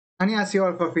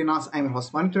Annyeonghaseyo for freelance. I'm your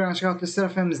host. Today I'm checking out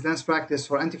LESSERAFIM's dance practice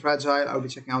for Anti-Fragile. I'll be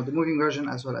checking out the moving version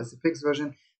as well as the fixed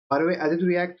version. By the way, I did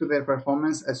react to their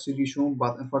performance at Studio Choom,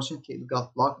 but unfortunately it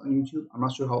got blocked on YouTube. I'm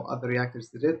not sure how other reactors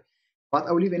did it, but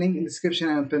I will leave a link in the description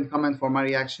and a pinned comment for my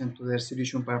reaction to their Studio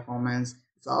Choom performance.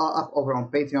 It's all up over on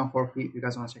Patreon for free if you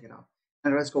guys want to check it out.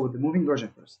 And let's go with the moving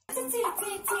version first.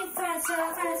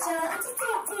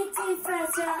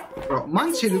 Bro,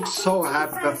 Munchie looks so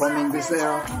happy performing this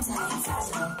era.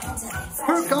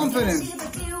 Her confidence.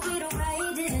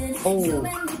 Oh.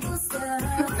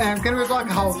 And can we talk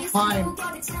how fine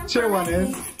CHAEWON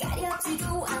is?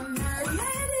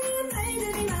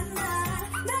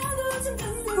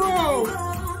 Bro!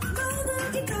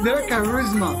 Their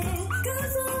charisma.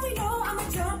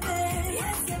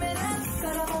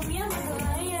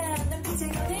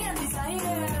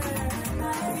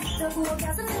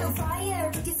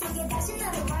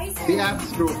 The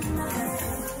abs group.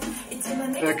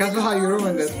 KAZUHA, you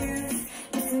ruined it.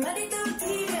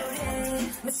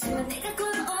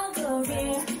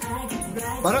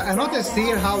 But I noticed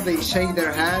here how they shake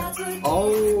their head.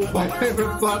 Oh, my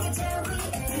favorite part.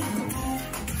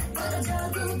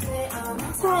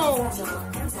 Bro!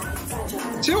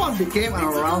 CHAEWON became an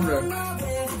all-rounder.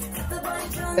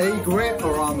 A great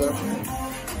all-rounder.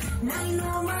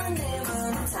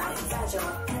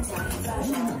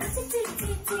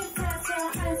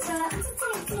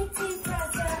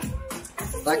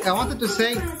 Like, I wanted to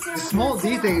say the small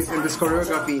details in this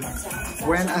choreography.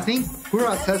 When I think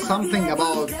Sakura says something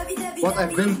about what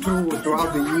I've been through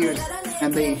throughout the years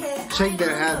and they shake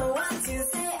their head.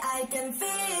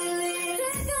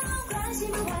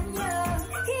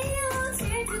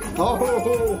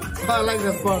 Oh, I like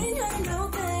that part.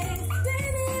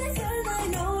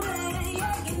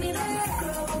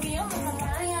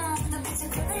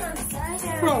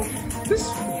 Bro,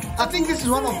 I think this is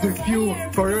one of the few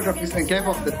choreographies in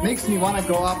K-pop that makes me want to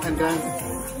go up and dance.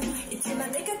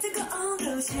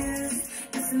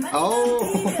 Oh!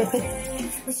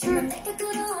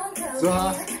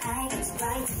 Zuha!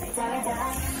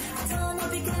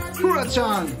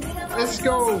 Sakura-chan! Let's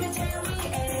go!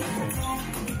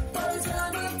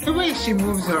 The way she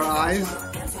moves her eyes,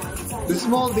 the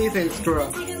small details,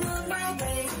 Sakura.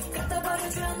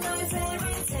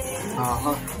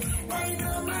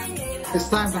 It's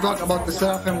time to talk about the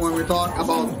SSERAFIM when we talk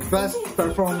about best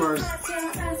performers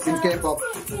in K-pop.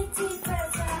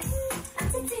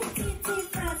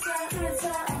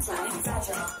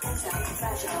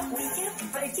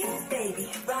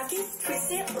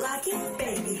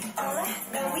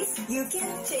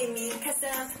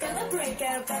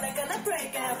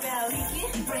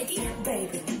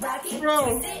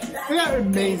 Bro, they are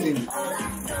amazing.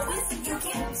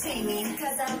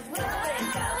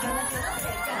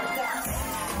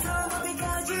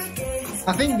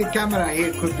 I think the camera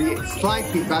here could be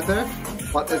slightly better,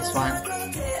 but it's fine.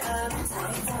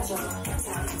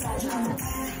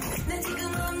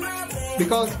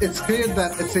 Because it's clear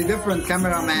that it's a different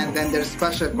cameraman than their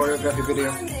special choreography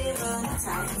video.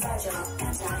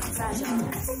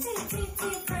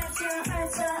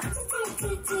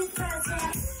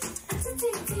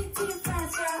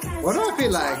 What do I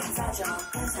feel like?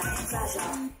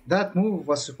 That move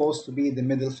was supposed to be the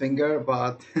middle finger,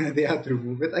 but they had to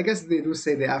remove it. I guess they do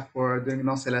say the F word during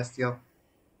No Celestial.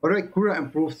 But Sakura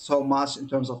improved so much in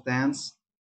terms of dance.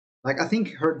 Like, I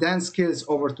think her dance skills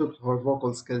overtook her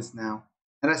vocal skills now.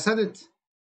 And I said it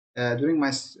during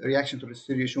my reaction to the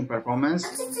Studio Choom performance.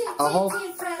 I hope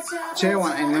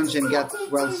CHAEWON and Yunjin get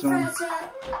well soon.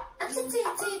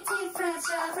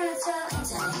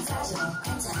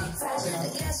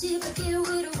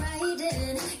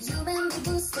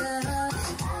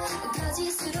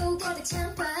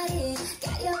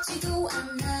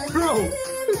 Bro,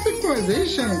 the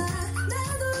synchronization!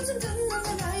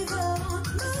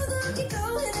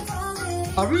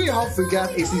 I really hope we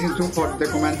get a season 2 for the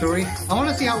documentary. I want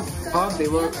to see how hard they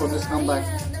work for this comeback.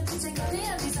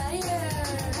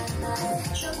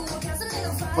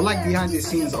 Or like behind the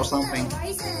scenes or something.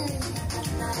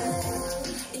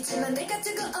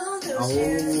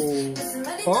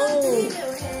 Oh!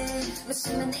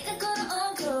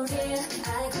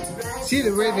 See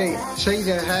the way they shake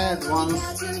their head once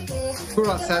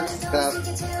Sakura says that.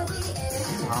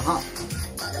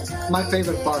 My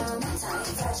favorite part.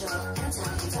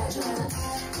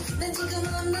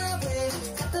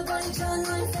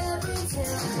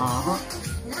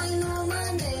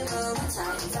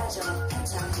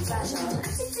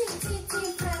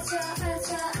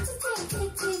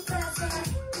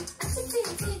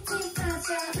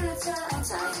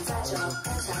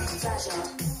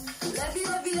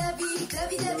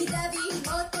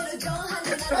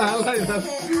 I like that.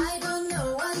 I don't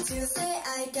know what to say,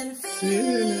 I can feel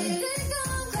it.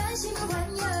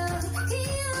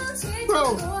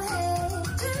 Bro,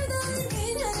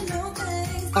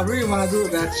 I really want to do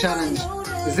that challenge.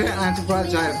 Is there an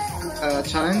anti-fragile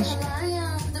challenge?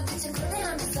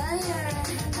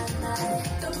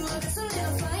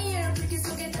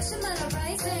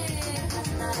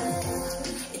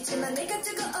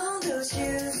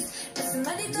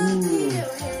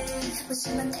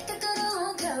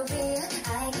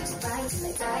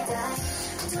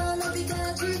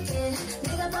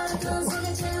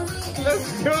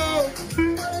 Let's go,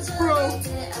 bro.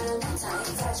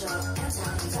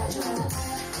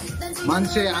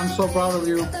 Manche, I'm so proud of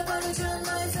you.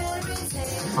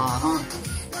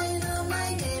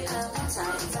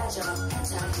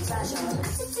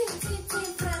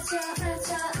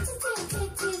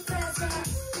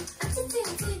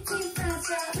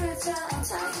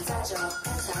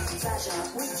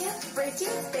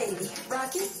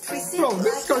 Bro,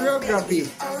 this choreography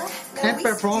and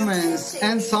performance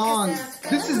and song,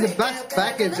 this is the best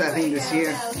package I think this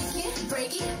year.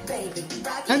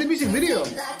 And the music video.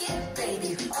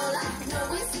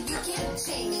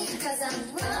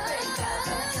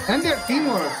 And their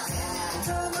teamwork.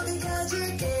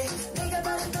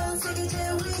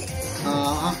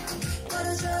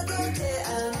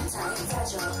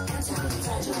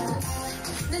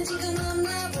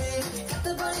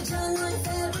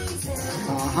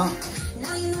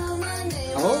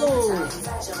 Oh,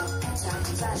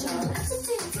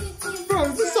 bro,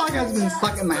 this song has been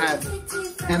stuck in my head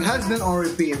and has been on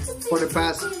repeat for the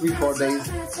past 3-4 days.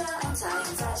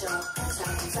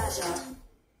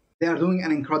 They are doing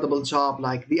an incredible job.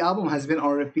 Like, the album has been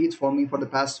on repeat for me for the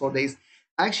past 4 days.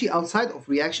 Actually, outside of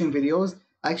reaction videos,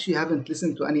 I actually haven't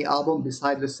listened to any album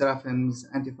beside LESSERAFIM's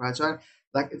Anti-Fragile.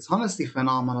 Like, it's honestly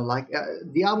phenomenal. Like,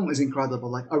 the album is incredible.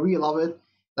 Like, I really love it.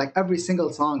 Like, every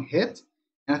single song hit.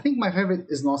 And I think my favorite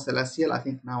is No Celestial. I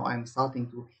think now I'm starting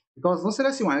to, because No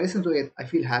Celestial, when I listen to it, I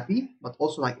feel happy, but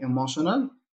also like emotional.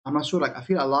 I'm not sure, like, I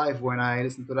feel alive when I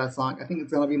listen to that song. I think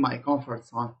it's gonna be my comfort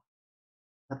song.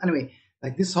 But anyway,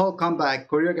 like, this whole comeback,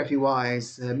 choreography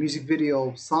wise, music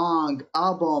video, song,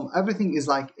 album, everything is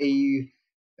like a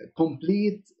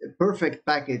complete, perfect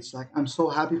package. Like, I'm so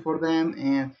happy for them,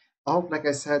 and I hope, like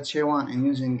I said, CHAEWON and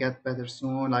Yunjin get better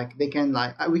soon. Like, they can,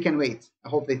 like, we can wait. I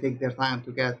hope they take their time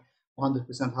to get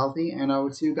 100% healthy, and I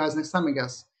will see you guys next time, I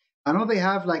guess. I know they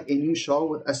have like a new show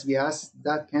with SBS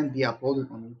that can be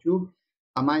uploaded on YouTube.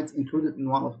 I might include it in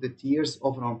one of the tiers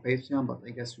over on Patreon, but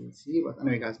I guess we'll see. But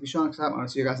anyway, guys, be sure next time. I'll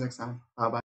see you guys next time. Bye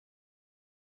bye.